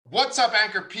What's up,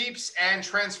 Anchor peeps and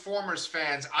Transformers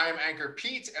fans? I am Anchor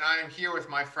Pete, and I am here with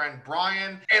my friend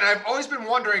Brian. And I've always been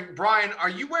wondering, Brian, are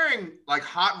you wearing like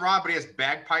Hot Rod, but he has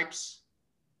bagpipes?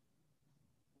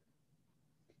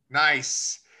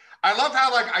 Nice. I love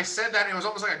how like I said that, and it was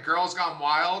almost like a Girls Gone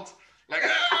Wild. Like,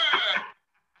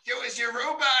 show us your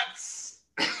robots.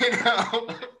 You know?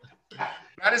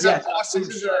 That is an awesome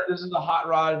shirt. This is a Hot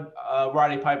Rod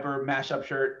Roddy Piper mashup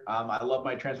shirt. I love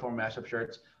my Transformer mashup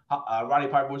shirts. Roddy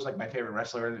Piper was like my favorite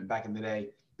wrestler back in the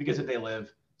day because of They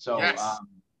Live. So, Yes.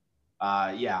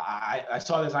 I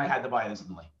saw this and I had to buy it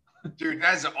instantly. Dude,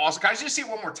 that is awesome. Can I just see it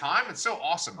one more time? It's so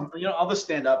awesome. You know, I'll just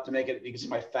stand up to make it. You can see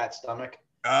my fat stomach.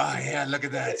 Oh, yeah, look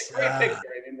at that. It's a great picture,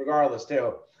 I mean, regardless,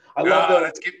 too. I love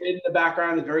the in the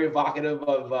background. It's very evocative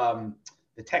of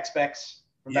the tech specs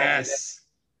from back in the day.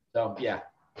 So, yeah.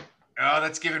 Oh,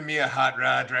 that's giving me a hot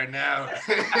rod right now.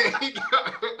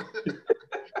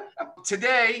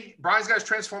 Today, Brian's got his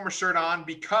Transformers shirt on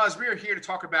because we are here to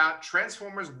talk about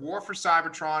Transformers War for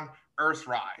Cybertron,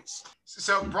 EARTHRISE.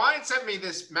 So Brian sent me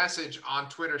this message on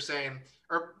Twitter saying,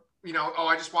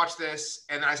 I just watched this.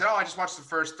 And then I said, I just watched the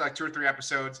first like 2 or 3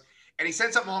 episodes. And he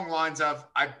said something along the lines of,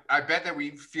 I bet that we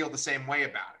feel the same way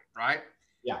about it, right?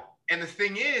 Yeah. And the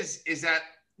thing is that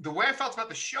the way I felt about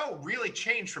the show really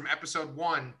changed from episode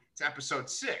 1 to episode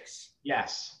 6.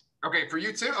 Yes. Okay, for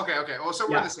you too? Okay. Well, so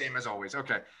we're the same as always.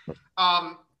 Okay.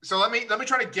 So let me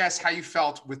try to guess how you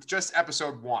felt with just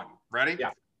episode 1. Ready?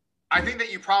 Yeah. I think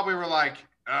that you probably were like,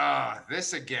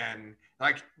 this again.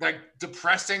 Like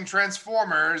depressing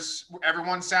Transformers.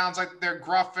 Everyone sounds like they're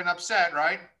gruff and upset,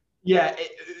 right? Yeah,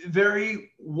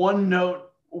 very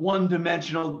one-note,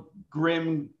 one-dimensional,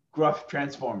 grim, gruff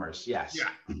Transformers. Yes.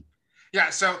 Yeah.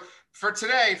 So for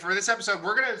today, for this episode,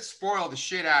 we're gonna spoil the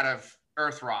shit out of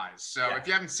EARTHRISE. So if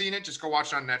you haven't seen it, just go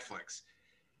watch it on Netflix.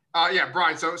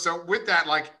 Brian. So with that,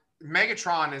 like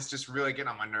Megatron is just really getting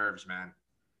on my nerves, man.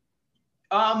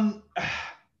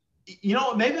 You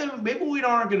know, maybe we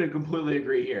aren't going to completely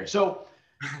agree here. So,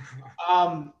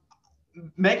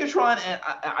 Megatron, and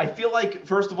I feel like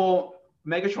first of all,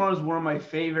 Megatron is one of my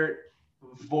favorite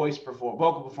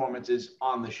vocal performances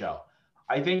on the show.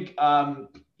 I think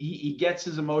he gets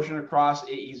his emotion across.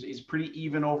 He's pretty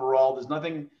even overall. There's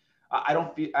nothing. I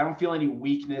don't feel any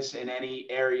weakness in any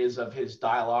areas of his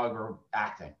dialogue or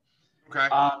acting. Okay.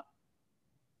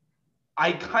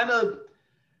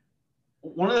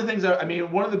 One of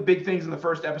the big things in the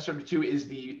first episode or 2 is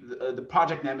the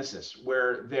Project Nemesis,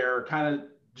 where they're kind of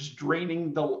just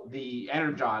draining the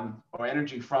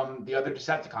energy from the other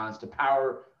Decepticons to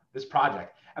power this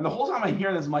project. And the whole time I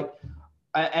hear this, I'm like,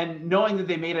 and knowing that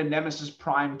they made a Nemesis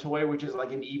Prime toy, which is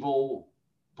like an evil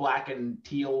black and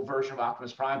teal version of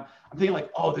Optimus Prime, I'm thinking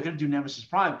like, oh, they're gonna do Nemesis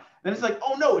Prime. Then it's like,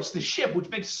 oh no, it's the ship, which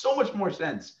makes so much more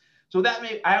sense. So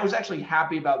I was actually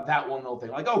happy about that one little thing.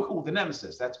 Like, oh, cool, the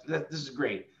Nemesis. This is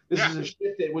great. This is a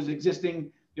ship that was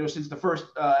existing, since the first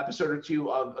episode or 2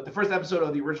 of the first episode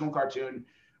of the original cartoon,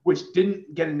 which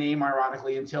didn't get a name,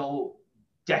 ironically, until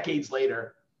decades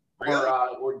later,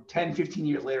 or 10, 15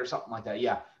 years later, something like that.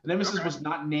 Yeah, the Nemesis was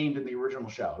not named in the original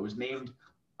show. It was named,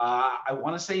 I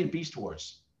want to say, in Beast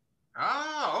Wars.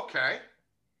 Oh, okay.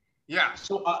 Yeah.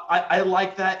 So I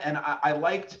like that, and I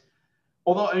liked.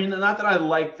 Although, I mean, not that I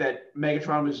liked that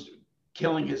Megatron was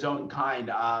killing his own kind.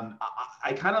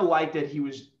 I kind of liked that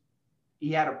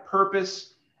he had a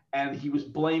purpose, and he was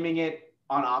blaming it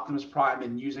on Optimus Prime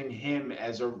and using him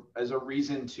as a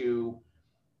reason to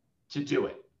do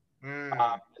it.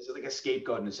 As like a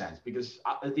scapegoat in a sense, because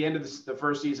at the end of the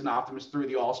first season, Optimus threw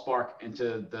the Allspark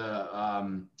into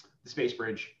the space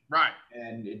bridge, right,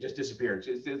 and it just disappeared.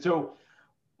 So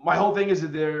my whole thing is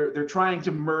that they're trying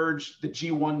to merge the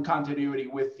G1 continuity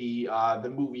with the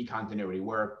movie continuity,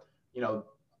 where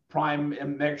Prime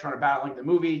and Megatron are battling the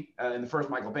movie in the first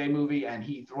Michael Bay movie, and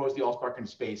he throws the Allspark into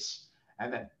space,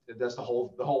 and then that's the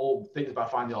whole thing is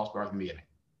about finding the Allspark in the beginning.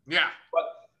 Yeah, but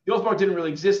the Allspark didn't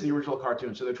really exist in the original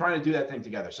cartoon, so they're trying to do that thing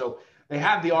together. So they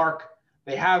have the arc,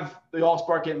 they have the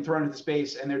Allspark getting thrown into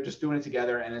space, and they're just doing it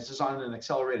together, and it's just on an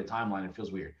accelerated timeline. It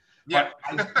feels weird. Yeah.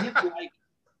 But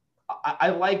I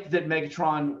liked that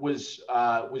Megatron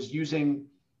was using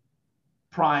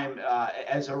Prime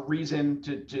as a reason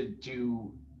to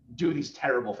do these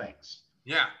terrible things.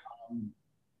 Yeah.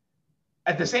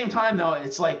 At the same time, though,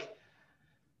 it's like,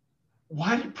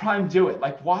 why did Prime do it?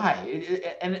 Like, why?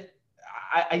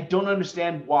 I don't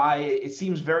understand why. It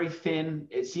seems very thin.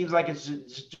 It seems like it's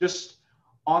just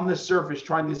on the surface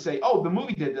trying to say, oh, the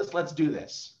movie did this, let's do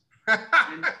this.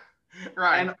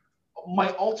 Right. And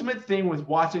my ultimate thing with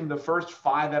watching the first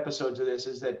 5 episodes of this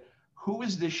is that who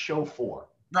is this show for?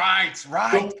 Right.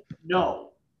 Don't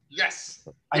know. Yes.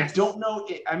 I Yes. don't know.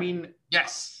 I mean,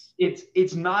 yes.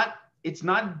 It's not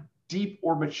deep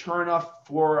or mature enough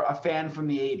for a fan from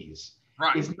the 80s.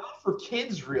 Right. It's not for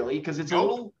kids really, because it's a Nope.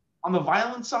 little on the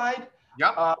violent side.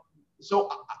 Yep.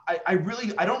 So I really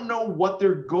don't know what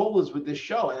their goal is with this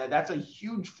show, and that's a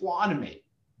huge flaw to me.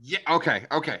 Yeah. Okay.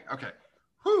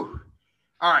 Whew.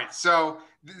 All right. So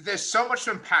there's so much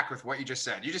to unpack with what you just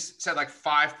said. You just said like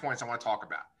 5 points I want to talk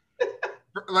about.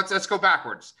 Let's go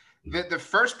backwards. The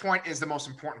first point is the most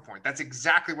important point. That's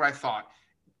exactly what I thought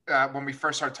when we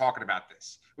first started talking about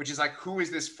this, which is like, who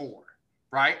is this for,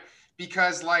 right?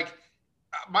 Because like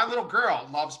my little girl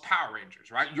loves Power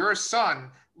Rangers, right? Your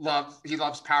son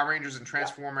loves Power Rangers and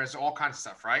Transformers, all kinds of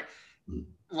stuff, right?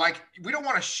 Like we don't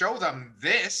want to show them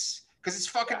this because it's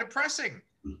fucking depressing.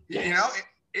 Yes. You know,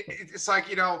 it's like,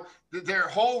 you know, their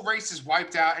whole race is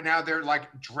wiped out, and now they're like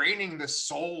draining the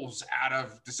souls out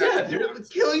of Decepticons. Yeah, they're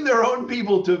killing their own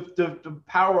people to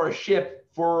power a ship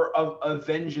for a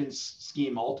vengeance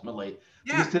scheme ultimately.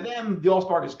 Yeah. Because to them, the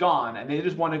Allspark is gone, and they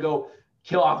just want to go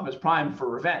kill Optimus Prime for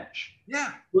revenge.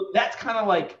 Yeah. Well, that's kind of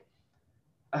like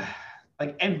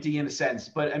empty in a sense,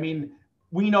 but I mean,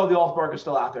 we know the Allspark is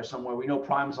still out there somewhere. We know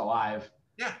Prime's alive.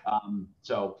 Yeah.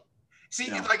 So. See,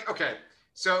 you know. it's like, okay.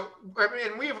 So, I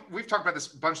mean, we've talked about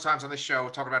this a bunch of times on this show,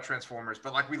 talking about Transformers,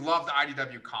 but like we love the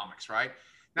IDW comics, right?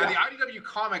 Now, the IDW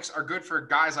comics are good for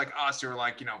guys like us who are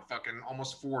like, you know, fucking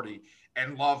almost 40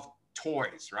 and love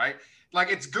toys, right? Like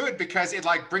it's good because it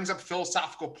like brings up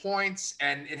philosophical points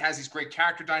and it has these great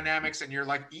character dynamics and you're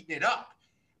like eating it up.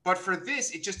 But for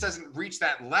this, it just doesn't reach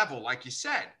that level, like you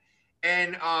said.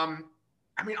 And I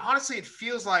mean, honestly, it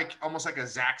feels like almost like a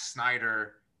Zack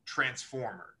Snyder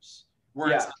Transformers. Where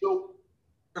it's like,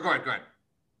 go ahead.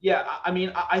 Yeah, I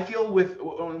mean, I feel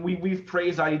we've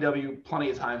praised IDW plenty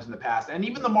of times in the past, and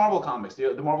even the Marvel comics,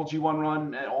 the Marvel G1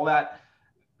 run and all that.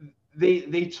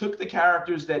 They took the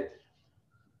characters that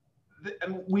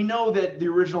we know that the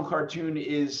original cartoon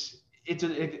it's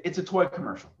a toy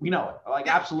commercial. We know it, like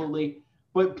absolutely.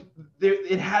 But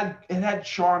it had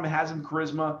charm, it has some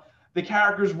charisma. The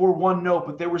characters were one note,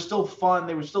 but they were still fun.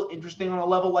 They were still interesting on a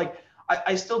level like.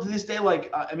 I still to this day,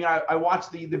 like, I mean, I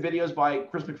watched the videos by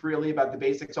Chris McFreely about the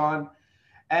basics on,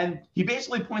 and he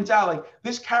basically points out, like,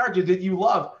 this character that you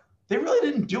love, they really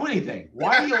didn't do anything.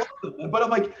 Why do you love them? But I'm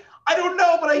like, I don't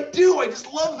know, but I do. I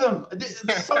just love them.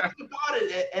 There's something about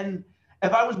it. And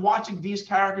if I was watching these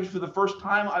characters for the first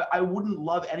time, I wouldn't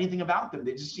love anything about them.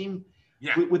 They just seem,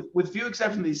 with few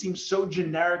exceptions, they seem so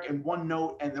generic and one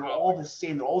note, and they're all the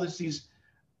same. They're all these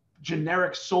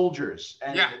generic soldiers,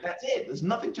 and that's it. There's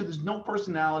no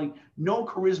personality, no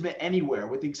charisma anywhere,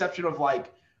 with the exception of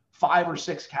like 5 or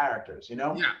 6 characters, you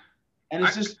know? Yeah. And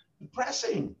it's just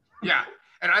depressing. Yeah.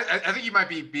 And I think you might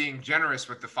be being generous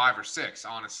with the 5 or 6,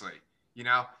 honestly, you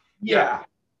know? Yeah.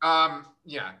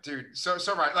 Yeah, dude. So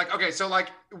right. Like, okay, so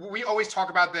like we always talk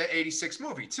about the 86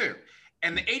 movie too.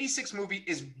 And the 86 movie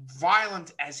is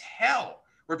violent as hell,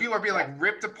 where people are being like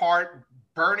ripped apart,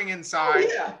 burning inside.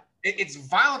 Oh, yeah. It's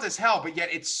violent as hell, but yet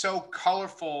it's so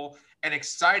colorful and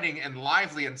exciting and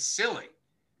lively and silly.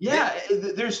 Yeah,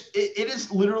 it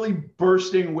is literally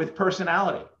bursting with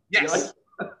personality. Yes,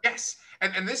 yes.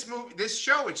 And this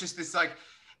show, it's just this like,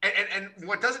 and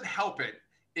what doesn't help it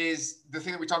is the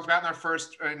thing that we talked about in our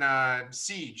first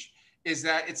Siege, is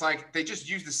that it's like they just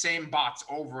use the same bots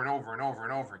over and over and over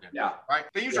and over again. Yeah. Right.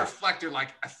 They use Reflector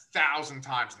like 1,000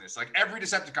 times in this. Like every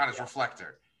Decepticon is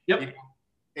Reflector. Yep. You know?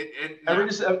 Every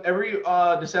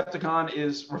Decepticon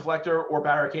is Reflector or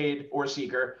Barricade or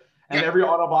Seeker, and every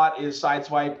Autobot is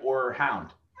Sideswipe or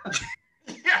Hound.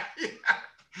 yeah.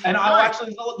 And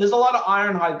there's a lot of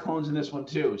Ironhide clones in this one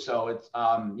too, so it's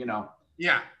you know.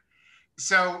 Yeah.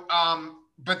 So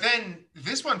but then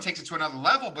this one takes it to another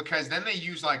level because then they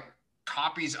use like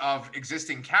copies of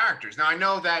existing characters. Now I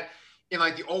know that in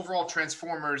like the overall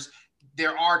Transformers,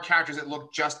 there are characters that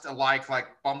look just alike, like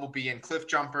Bumblebee and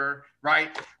Cliffjumper,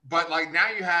 right? But like now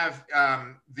you have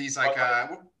these like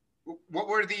what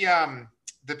were the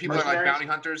people that are like bounty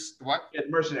hunters? What? Yeah,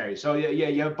 mercenaries. So yeah,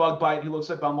 you have Bugbite, who looks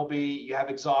like Bumblebee. You have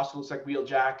Exhaust, who looks like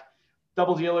Wheeljack.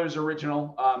 Double Dealer's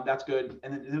original. That's good.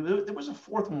 And then there was a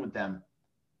 4th one with them,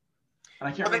 and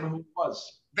I can't remember who it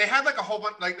was. They had like a whole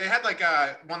bunch. Like they had like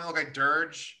one that looked like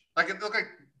Dirge. Like it looked like.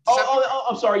 Oh,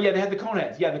 I'm sorry. Yeah, they had the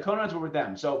Coneheads. Yeah, the Coneheads were with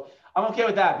them. So I'm okay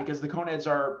with that because the Coneheads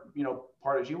are, you know,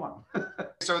 part of G1.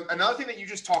 So another thing that you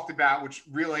just talked about, which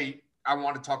really I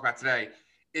want to talk about today,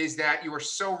 is that you are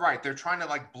so right. They're trying to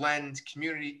like blend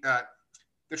community.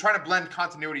 They're trying to blend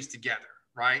continuities together,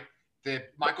 right? The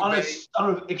Michael Bay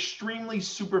on an extremely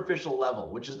superficial level,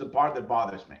 which is the part that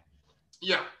bothers me.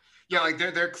 Yeah. Yeah, like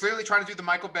they're clearly trying to do the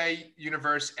Michael Bay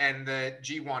universe and the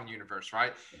G1 universe,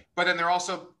 right? But then they're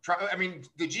also I mean,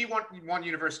 the G1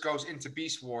 universe goes into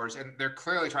Beast Wars, and they're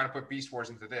clearly trying to put Beast Wars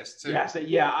into this too. Yes,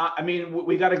 yeah. I mean,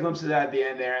 we got a glimpse of that at the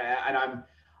end there, and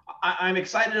I'm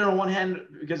excited on one hand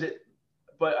because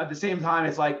but at the same time,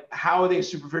 it's like, how are they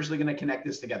superficially going to connect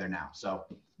this together now? So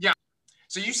yeah.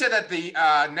 So you said that the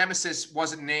Nemesis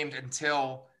wasn't named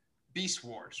until Beast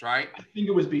Wars, right? I think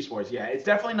it was Beast Wars. Yeah, it's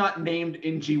definitely not named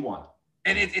in G1.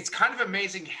 And it's kind of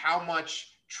amazing how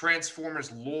much Transformers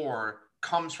lore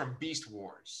comes from Beast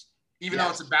Wars, even though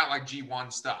it's about like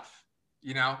G1 stuff,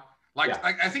 you know? Like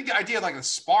I think the idea of like the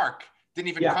spark didn't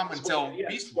even come until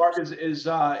Beast Spark Wars. is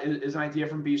an idea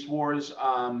from Beast Wars.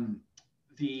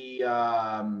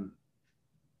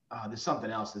 There's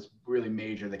something else that's really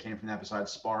major that came from that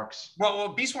besides Sparks. Well,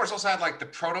 Beast Wars also had like the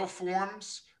proto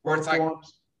forms where it's like,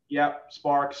 yep,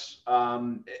 Sparks.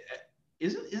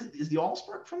 Is the All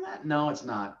Spark from that? No, it's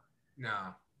not.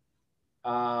 No.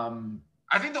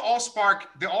 I think the All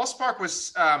Spark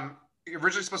was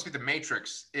originally supposed to be the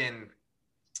Matrix in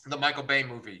the Michael Bay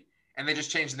movie, and they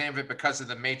just changed the name of it because of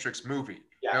the Matrix movie.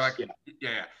 Yes, They're like,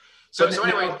 yeah. So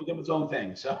anyway, it's become its own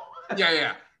thing. So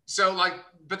yeah. So like,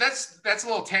 but that's a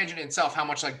little tangent in itself. How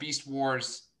much like Beast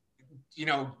Wars,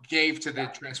 gave to the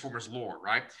Transformers lore,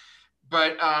 right?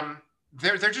 But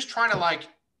they're just trying to like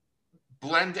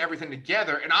blend everything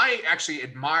together, and I actually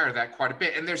admire that quite a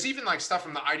bit. And there's even like stuff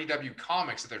from the IDW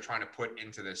comics that they're trying to put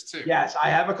into this too. Yes, I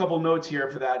have a couple notes here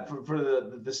for that for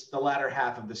the latter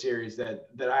half of the series that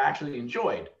I actually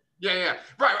enjoyed. Yeah.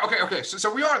 Right. Okay.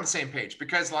 So we are on the same page,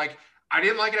 because like I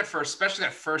didn't like it at first, especially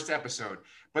that first episode.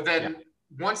 But then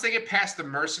once they get past the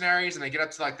mercenaries and they get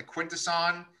up to like the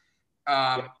Quintesson,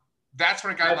 that's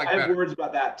when it got like better. I have words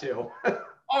about that too.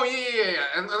 Oh yeah.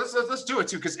 And let's do it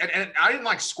too, because and I didn't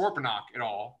like Scorponok at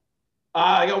all.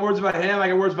 I got words about him. I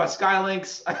got words about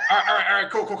Skylynx. all right,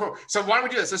 cool. So why don't we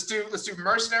do this? Let's do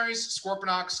mercenaries,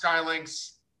 Scorponok,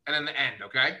 Skylynx, and then the end.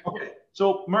 Okay. Okay.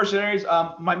 So mercenaries.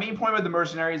 My main point with the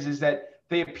mercenaries is that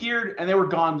they appeared and they were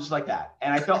gone just like that,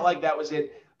 and I felt like that was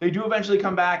it. They do eventually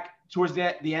come back towards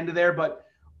the end of there, but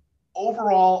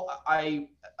overall, I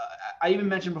even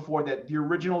mentioned before that the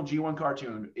original G1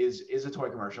 cartoon is a toy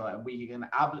commercial, and we can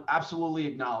absolutely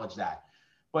acknowledge that.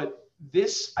 But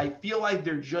this, I feel like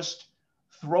they're just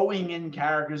throwing in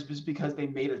characters just because they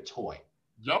made a toy.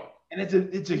 Yep. And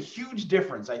it's a huge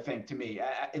difference, I think, to me.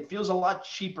 It feels a lot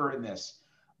cheaper in this.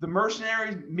 The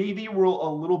mercenaries maybe were a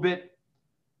little bit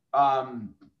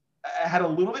had a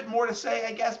little bit more to say,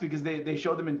 I guess, because they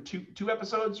showed them in two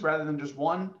episodes rather than just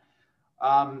one.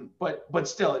 But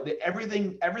still,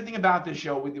 everything about this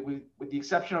show, with the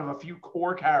exception of a few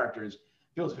core characters,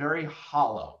 feels very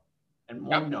hollow and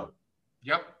one note.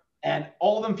 Yep. And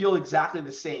all of them feel exactly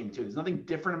the same too. There's nothing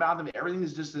different about them. Everything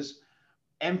is just this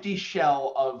empty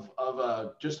shell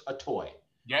of just a toy.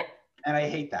 Yep. And I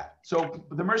hate that. So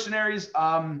the mercenaries,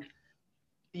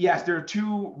 yes, there are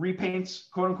two repaints,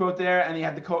 quote unquote, there, and you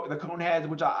have the Coneheads,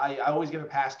 which I always give a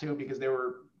pass to because they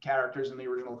were characters in the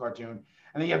original cartoon.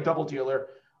 And then you have Double Dealer.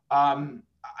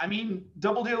 I mean,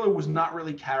 Double Dealer was not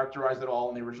really characterized at all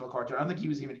in the original cartoon. I don't think he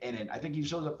was even in it. I think he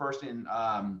shows up first in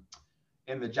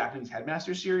the Japanese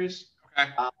Headmaster series.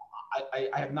 Okay.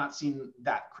 I have not seen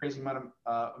that crazy amount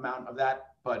of that,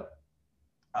 but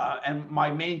and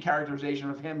my main characterization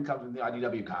of him comes from the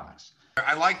IDW comics.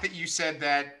 I like that you said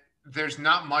that there's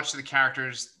not much of the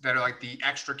characters that are like the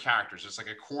extra characters. It's like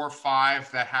a core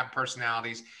 5 that have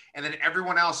personalities, and then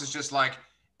everyone else is just like,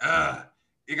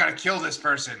 you got to kill this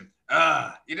person.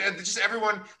 Just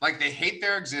everyone, like, they hate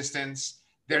their existence.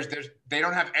 They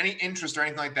don't have any interest or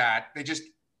anything like that. They just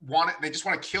want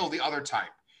to kill the other type.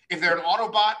 If they're an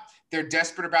Autobot, they're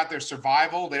desperate about their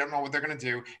survival. They don't know what they're going to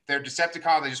do. If they're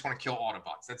Decepticon, they just want to kill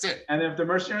Autobots. That's it. And if they're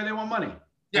mercenary, they want money.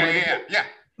 Yeah.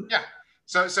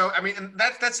 So I mean, and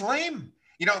that's lame.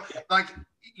 Like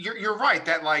you're right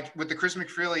that like with the Chris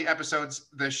McFeely episodes,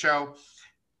 the show,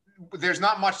 there's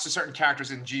not much to certain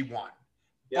characters in G1,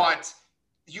 but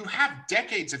you have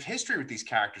decades of history with these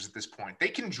characters at this point. They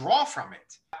can draw from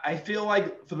it. I feel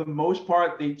like for the most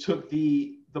part, they took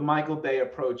the Michael Bay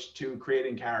approach to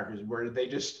creating characters, where they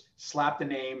just slapped a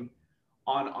name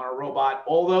on a robot.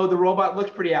 Although the robot looks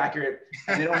pretty accurate,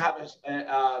 and they don't have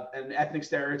an ethnic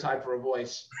stereotype for a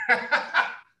voice.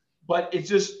 But it's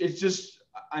just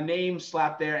a name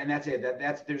slapped there, and that's it.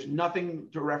 There's nothing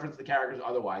to reference the characters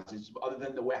otherwise. It's other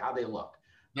than the way how they look.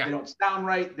 Yeah. They don't sound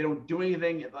right. They don't do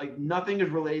anything. Like nothing is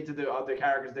related to the other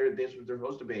characters they're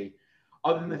supposed to be,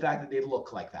 other than the fact that they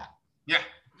look like that. Yeah,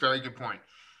 very good point.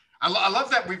 I love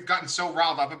that we've gotten so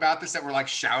riled up about this that we're like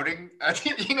shouting.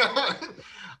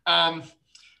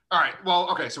 All right. Well,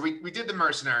 okay. So we did the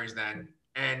mercenaries then,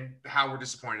 and how we're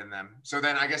disappointed in them. So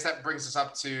then I guess that brings us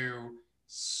up to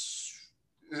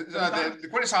the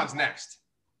Quintessons next.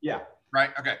 Yeah. Right.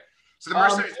 Okay. So the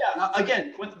mercenaries.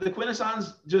 Again, the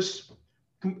Quintessons just,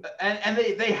 and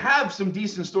they have some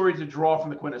decent stories to draw from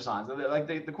the Quintessons. Like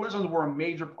the Quintessons were a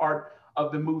major part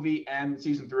of the movie and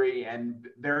season 3 and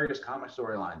various comic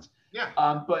storylines. Yeah.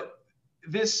 But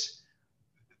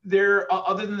they're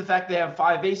other than the fact they have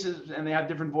 5 faces and they have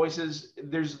different voices,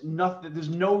 there's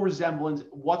no resemblance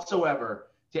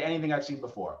whatsoever to anything I've seen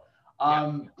before.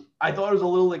 I thought it was a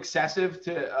little excessive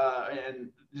and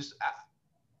just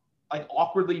like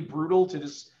awkwardly brutal to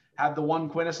just have the one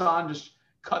Quintesson just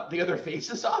cut the other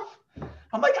faces off.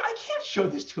 I'm like, I can't show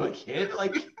this to a kid.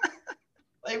 Like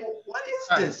what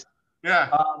is this? Yeah.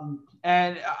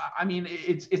 And I mean,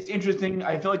 it's interesting.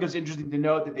 I feel like it's interesting to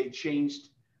note that they changed.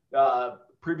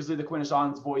 Previously, the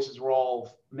Quintessons voices were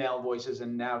all male voices,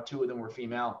 and now 2 of them were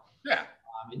female. Yeah.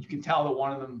 And you can tell that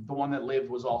one of them, the one that lived,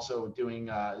 was also doing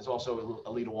is also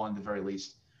Alita 1 at the very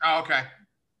least. Oh, okay.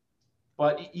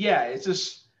 But yeah, it's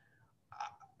just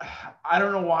I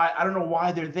don't know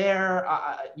why they're there.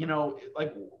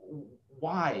 Like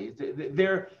why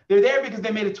they're there because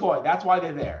they made a toy. That's why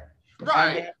they're there. Right.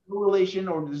 And they have no relation,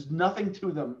 or there's nothing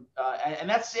to them, and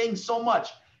that's saying so much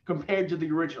compared to the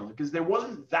original, because there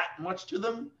wasn't that much to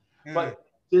them. But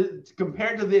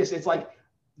compared to this, it's like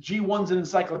G1's an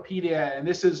encyclopedia, and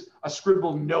this is a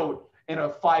scribbled note in a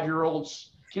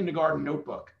 5-year-old's kindergarten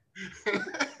notebook.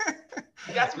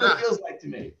 That's what it feels like to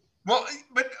me. Well,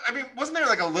 but I mean, wasn't there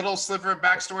like a little sliver of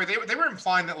backstory? They were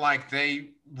implying that like they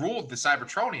ruled the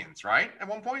Cybertronians, right? At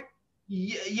one point.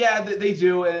 Yeah, they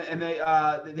do, and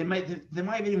they might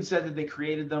have even said that they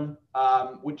created them,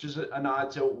 which is a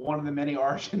nod to one of the many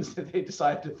origins that they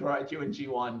decided to throw at you in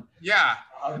G1. Yeah,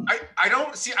 I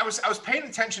don't see. I was paying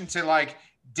attention to like,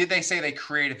 did they say they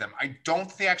created them? I don't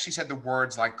think they actually said the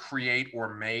words like create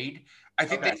or made. I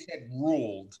think they said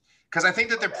ruled, because I think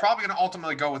that they're probably going to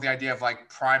ultimately go with the idea of like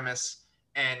Primus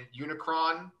and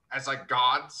Unicron as like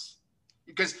gods,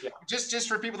 because just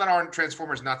for people that aren't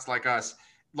Transformers nuts like us.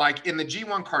 Like in the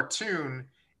G1 cartoon,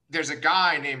 there's a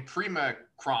guy named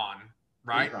Primacron,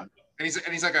 right? And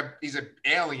he's like he's an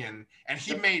alien, and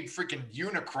he made freaking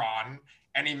Unicron,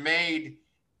 and he made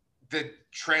the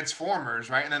Transformers,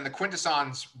 right? And then the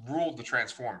Quintessons ruled the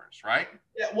Transformers, right?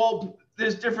 Yeah. Well,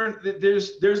 there's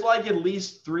like at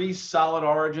least 3 solid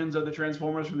origins of the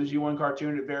Transformers from the G1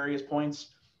 cartoon at various points.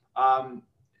 I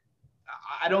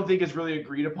don't think it's really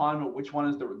agreed upon which one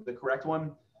is the correct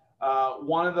one.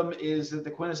 One of them is that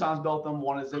the Quintessons built them.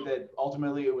 One is that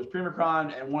ultimately it was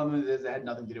Primacron, and one of them is that had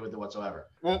nothing to do with it whatsoever.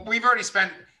 Well, we've already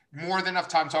spent more than enough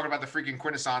time talking about the freaking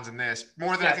Quintessons in this,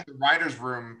 more than I think the writers'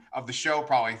 room of the show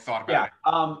probably thought about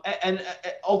it. And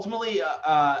ultimately,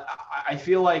 I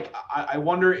feel like I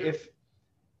wonder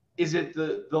is it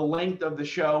the length of the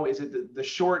show? Is it the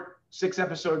short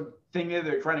 6-episode thing that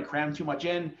they're trying to cram too much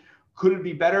in? Could it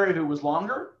be better if it was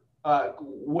longer?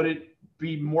 Would it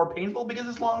be more painful because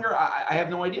it's longer? I have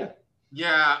no idea.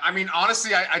 Yeah, I mean,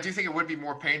 honestly, I do think it would be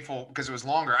more painful because it was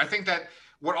longer. I think that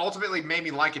what ultimately made me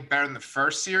like it better than the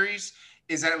first series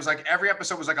is that it was like every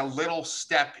episode was like a little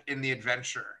step in the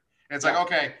adventure. And it's like,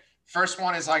 okay, first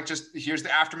one is like just here's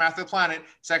the aftermath of the planet.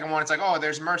 Second one, it's like, oh,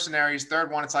 there's mercenaries.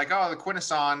 Third one, it's like, oh, the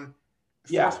Quintesson.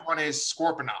 Fourth one is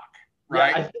Scorponok,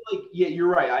 right? Yeah, I feel like you're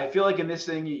right. I feel like in this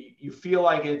thing, you feel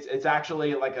like it's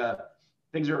actually like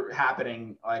things are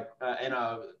happening like in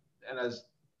a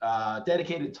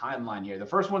dedicated timeline here. The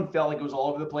first one felt like it was all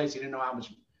over the place. You didn't know how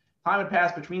much time had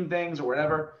passed between things or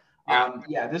whatever.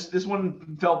 This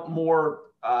one felt more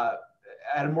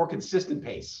at a more consistent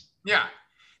pace. Yeah,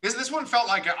 this one felt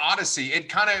like an odyssey. It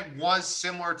kind of was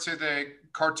similar to the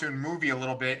cartoon movie a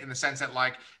little bit in the sense that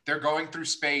like they're going through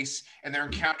space and they're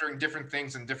encountering different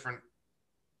things in different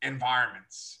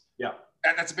environments. Yeah,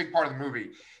 that's a big part of the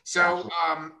movie. So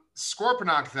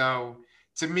Scorponok, though,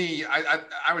 to me,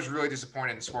 I was really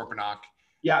disappointed in Scorponok.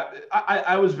 Yeah,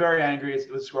 I was very angry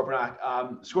with Scorponok.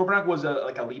 Scorponok was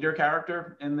like a leader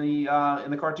character in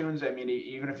the cartoons. I mean,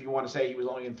 even if you want to say he was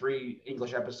only in 3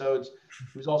 English episodes,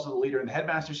 he was also the leader in the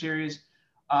Headmaster series.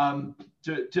 And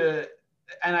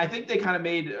I think they kind of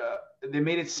made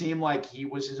it seem like he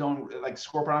was his own, like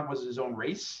Scorponok was his own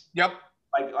race. Yep.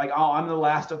 Like oh, I'm the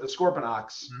last of the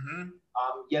Scorponoks. Mm-hmm.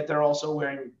 Yet they're also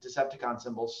wearing Decepticon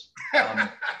symbols.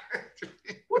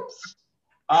 Whoops.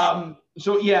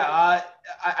 So yeah,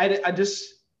 I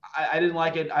didn't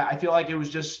like it. I feel like it was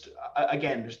just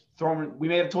again just throwing. We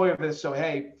made a toy of this, so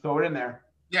hey, throw it in there.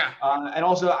 Yeah. And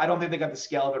also, I don't think they got the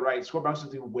scale of it right. Scorponok's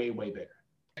something way bigger.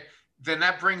 Then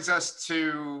that brings us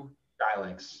to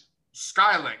Skylinks.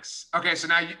 Skylinks. Okay, so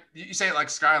now you say it like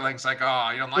Skylinks, like,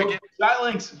 oh, you don't like it?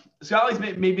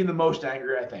 Skylinks may be the most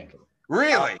angry, I think.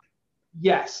 Really?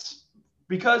 Yes,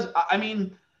 because I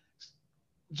mean,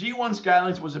 G1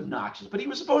 Skylinks was obnoxious, but he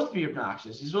was supposed to be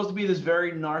obnoxious. He's supposed to be this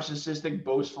very narcissistic,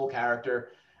 boastful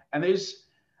character, and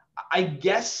I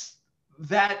guess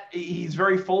that he's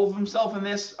very full of himself in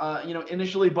this,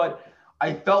 initially, but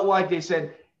I felt like they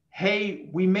said, hey,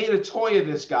 we made a toy of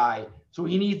this guy, so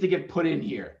he needs to get put in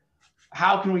here.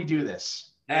 How can we do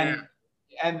this? Yeah.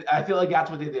 And I feel like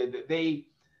that's what they did.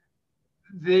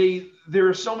 There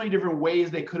are so many different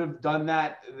ways they could have done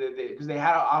that, because they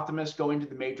had Optimus go into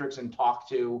the Matrix and talk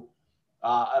to,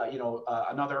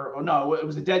 another. Oh no, it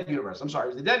was the Dead Universe. I'm sorry,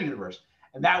 it was the Dead Universe,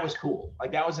 and that was cool.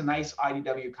 Like that was a nice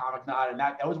IDW comic nod, and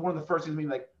that was one of the first things to be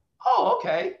like, oh,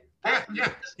 okay,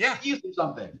 yeah, using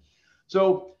something.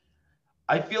 So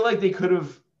I feel like they could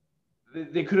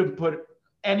have put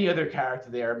any other character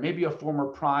there, maybe a former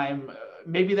Prime.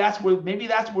 Maybe that's where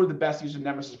the best use of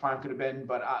Nemesis Prime could have been,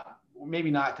 but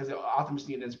maybe not, because Optimus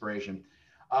needed inspiration.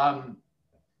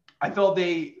 I felt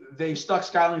they stuck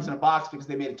Skylinks in a box because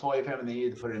they made a toy of him and they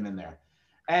needed to put him in there.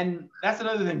 And that's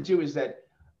another thing too, is that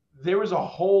there was a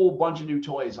whole bunch of new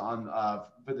toys on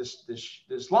for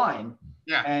this line.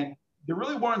 Yeah. And there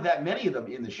really weren't that many of them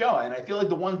in the show. And I feel like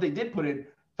the ones they did put in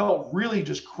felt really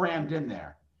just crammed in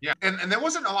there. Yeah, and there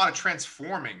wasn't a lot of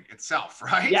transforming itself,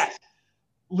 right? Yes.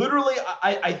 Literally,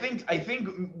 I think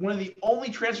one of the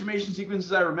only transformation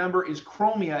sequences I remember is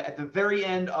Chromia at the very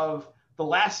end of the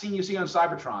last scene you see on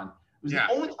Cybertron. It was the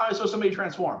only time I saw somebody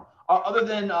transform, other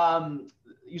than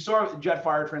you saw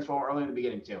Jetfire transform early in the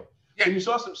beginning too. Yeah. So you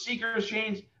saw some Seekers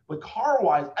change, but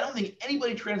car-wise, I don't think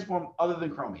anybody transformed other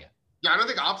than Chromia. Yeah, I don't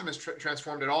think Optimus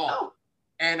transformed at all. No.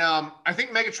 And I think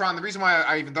Megatron, the reason why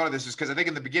I even thought of this is because I think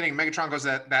in the beginning, Megatron goes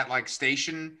to that like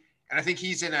station, and I think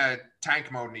he's in a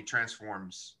tank mode and he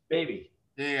transforms. Baby.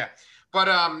 Yeah. But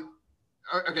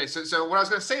okay, so what I was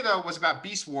going to say though was about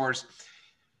Beast Wars.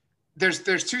 There's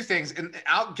two things, and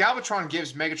Galvatron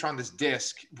gives Megatron this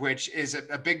disc, which is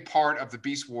a big part of the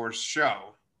Beast Wars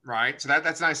show, right? So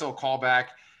that's a nice little callback.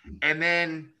 And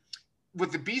then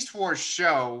with the Beast Wars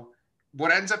show, what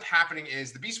ends up happening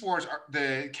is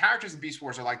the characters in Beast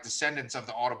Wars are like descendants of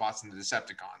the Autobots and the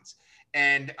Decepticons.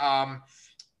 And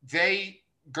they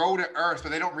go to Earth,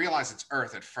 but they don't realize it's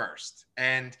Earth at first.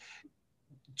 And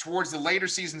towards the later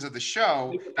seasons of the show,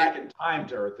 they go back in time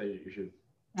to Earth. You should.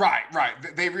 Right.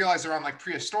 They realize they're on like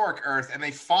prehistoric Earth, and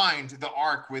they find the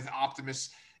Ark with Optimus,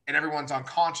 and everyone's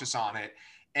unconscious on it.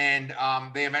 And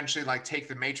they eventually like take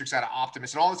the Matrix out of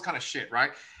Optimus and all this kind of shit,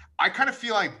 right? I kind of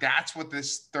feel like that's what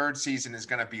this third season is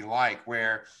going to be like,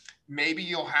 where maybe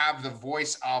you'll have the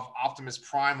voice of Optimus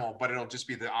Primal, but it'll just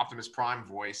be the Optimus Prime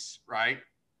voice, right?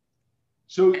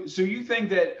 So you think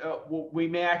that we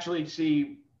may actually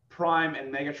see Prime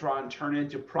and Megatron turn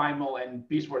into Primal and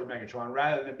Beast Wars Megatron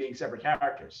rather than being separate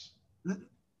characters?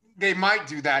 They might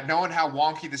do that, knowing how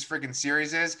wonky this friggin'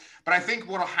 series is. But I think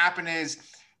what'll happen is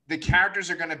the characters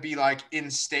are going to be like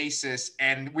in stasis,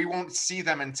 and we won't see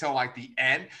them until like the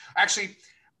end. Actually,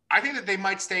 I think that they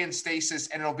might stay in stasis,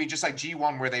 and it'll be just like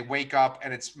G1 where they wake up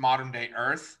and it's modern day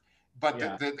Earth. But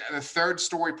the third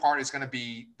story part is going to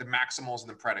be the Maximals and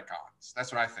the Predacons.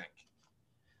 That's what I think.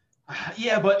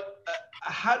 Yeah, but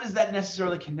how does that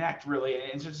necessarily connect, really,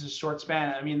 in such a short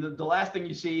span? I mean, the last thing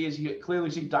you see is you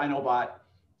clearly see Dinobot,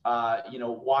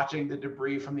 watching the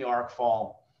debris from the Ark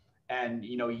fall. And,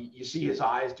 you see his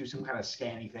eyes do some kind of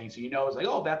scanning thing. So, it's like,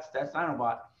 oh, that's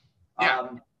Dinobot. Yeah.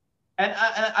 And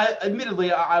I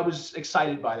admittedly, I was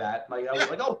excited by that. Like, I was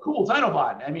like, oh, cool,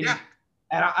 Dinobot. I mean,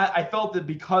 and I felt that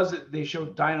because they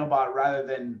showed Dinobot rather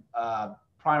than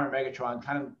Prime or Megatron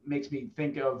kind of makes me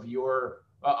think of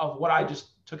of what I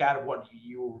just took out of what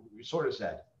you sort of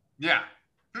said. Yeah.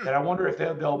 And I wonder if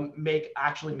they'll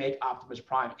actually make Optimus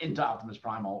Prime into Optimus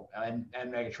Primal and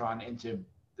Megatron into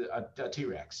a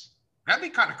T-Rex. That'd be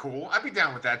kind of cool. I'd be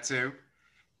down with that too.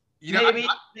 Maybe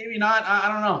not. I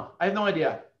don't know. I have no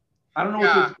idea. I don't know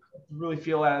what to really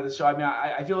feel out of the show. I mean,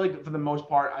 I feel like for the most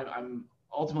part, I'm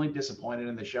ultimately disappointed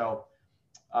in the show,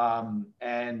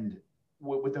 and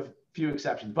with a few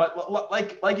exceptions. But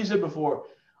like you said before,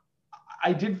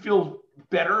 I did feel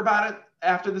better about it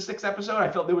after the sixth episode. I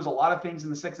felt there was a lot of things in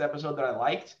the sixth episode that I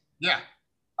liked. Yeah.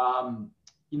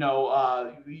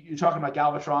 You're talking about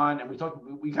Galvatron,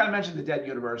 and we kind of mentioned the Dead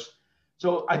Universe.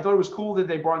 So I thought it was cool that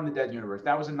they brought in the Dead Universe.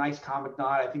 That was a nice comic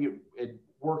nod. I think it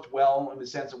worked well in the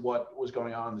sense of what was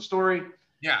going on in the story.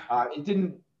 Yeah. It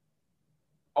didn't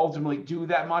ultimately do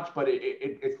that much, but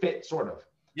it fit sort of.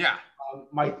 Yeah.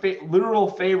 My literal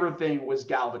favorite thing was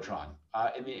Galvatron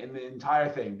in the entire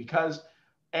thing, because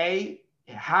A,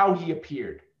 how he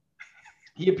appeared.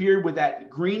 He appeared with that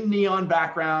green neon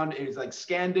background. It was like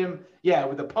scanned him. Yeah,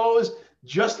 with the pose,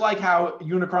 just like how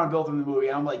Unicron built in the movie.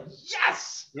 And I'm like,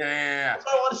 yes! Yeah. That's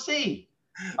what I want to see.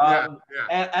 Yeah.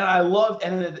 And I loved,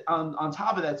 and on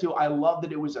top of that too, I love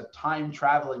that it was a time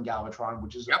traveling Galvatron,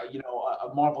 which is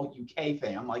a Marvel UK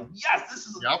thing. I'm like, yes, this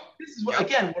is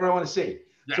again what I want to see.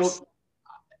 Yes. So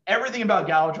everything about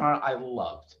Galvatron I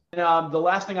loved. And the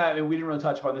last thing we didn't really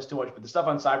touch upon this too much, but the stuff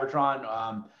on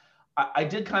Cybertron, I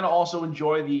did kind of also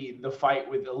enjoy the fight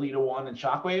with Elita 1 and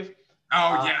Shockwave.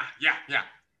 Oh yeah.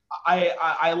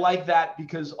 I like that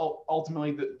because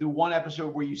ultimately the one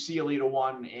episode where you see Elita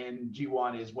 1 and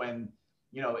G1 is when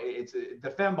it's the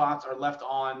fembots are left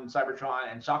on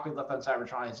Cybertron and Shockwave left on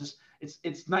Cybertron. It's just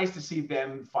it's nice to see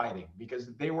them fighting because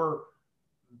they were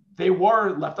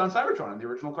left on Cybertron in the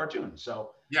original cartoon.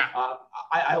 So yeah,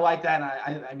 I like that.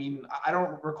 And I mean I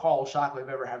don't recall Shockwave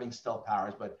ever having stealth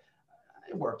powers, but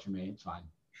it worked for me. It's fine.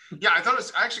 Yeah, I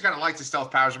actually kind of liked his stealth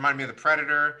powers. Reminded me of the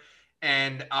Predator,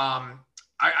 and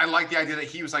I like the idea that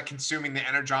he was like consuming the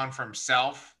energon for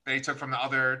himself that he took from the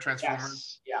other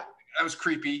Transformers. Yes. Yeah, that was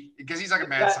creepy because he's like a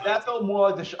mad scientist. That felt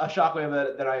more like a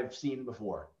Shockwave that I've seen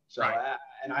before. So right.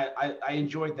 And I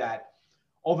enjoyed that.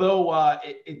 Although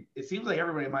it seems like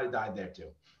everybody might have died there too.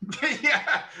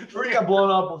 Yeah, everybody got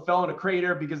blown up or fell in a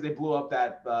crater because they blew up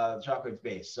that Shockwave's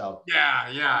base. So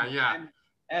yeah.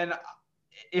 And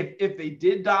if they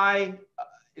did die,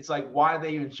 it's like, why did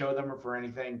they even show them for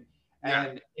anything?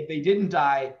 And if they didn't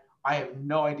die, I have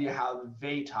no idea how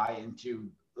they tie into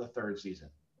the third season.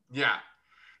 Yeah.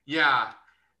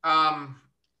 I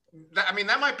mean,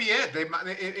 that might be it.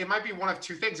 It might be one of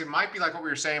two things. It might be like what we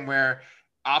were saying, where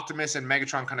Optimus and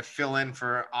Megatron kind of fill in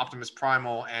for Optimus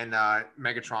Primal and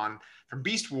Megatron from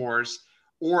Beast Wars.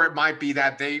 Or it might be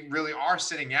that they really are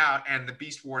sitting out and the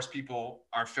Beast Wars people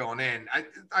are filling in.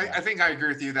 I think I agree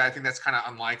with you that I think that's kind of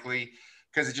unlikely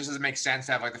because it just doesn't make sense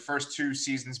to have like the first two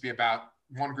seasons be about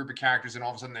one group of characters and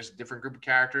all of a sudden there's a different group of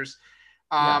characters.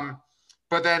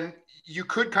 But then you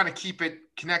could kind of keep it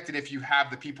connected if you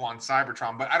have the people on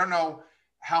Cybertron, but I don't know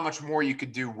how much more you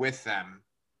could do with them,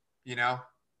 Yeah.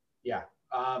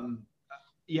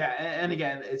 And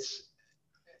again,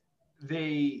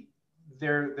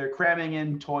 they're cramming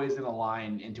in toys in a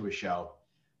line into a show,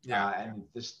 and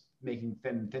just making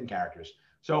thin characters.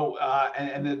 So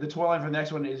and the toy line for the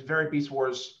next one is very Beast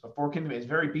Wars. For Kingdom is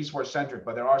very Beast Wars centric,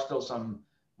 but there are still some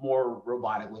more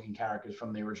robotic looking characters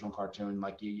from the original cartoon.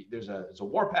 Like there's a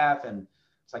Warpath and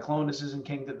Cyclonus is in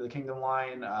the Kingdom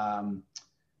line.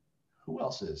 Who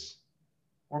else is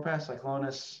Warpath,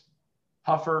 Cyclonus,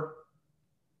 Huffer?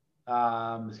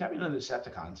 There's got to be another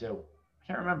Decepticon too. I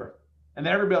can't remember. And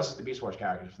then everybody else is the Beast Wars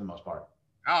characters for the most part.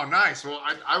 Oh, nice. Well,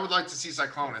 I would like to see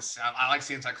Cyclonus. I like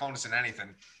seeing Cyclonus in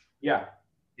anything. Yeah.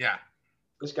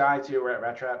 This guy too,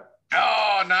 Rat Trap.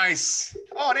 Oh, nice.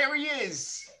 Oh, there he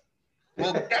is.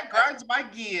 Well, that grinds my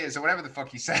gears, or whatever the fuck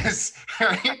he says.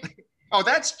 Right? Oh,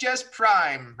 that's just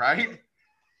Prime, right?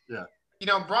 Yeah.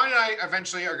 Brian and I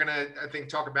eventually are gonna, I think,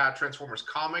 talk about Transformers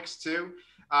comics too,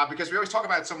 because we always talk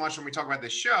about it so much when we talk about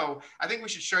this show. I think we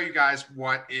should show you guys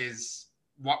what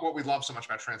we love so much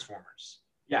about Transformers.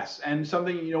 Yes, and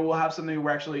something we'll have something we're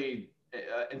actually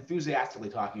enthusiastically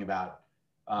talking about,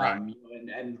 right.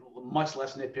 and much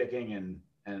less nitpicking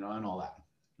and all that.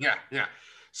 Yeah.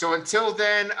 So until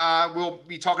then, we'll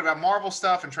be talking about Marvel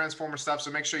stuff and Transformer stuff.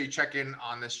 So make sure you check in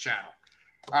on this channel.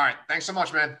 All right, thanks so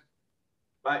much, man.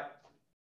 Bye.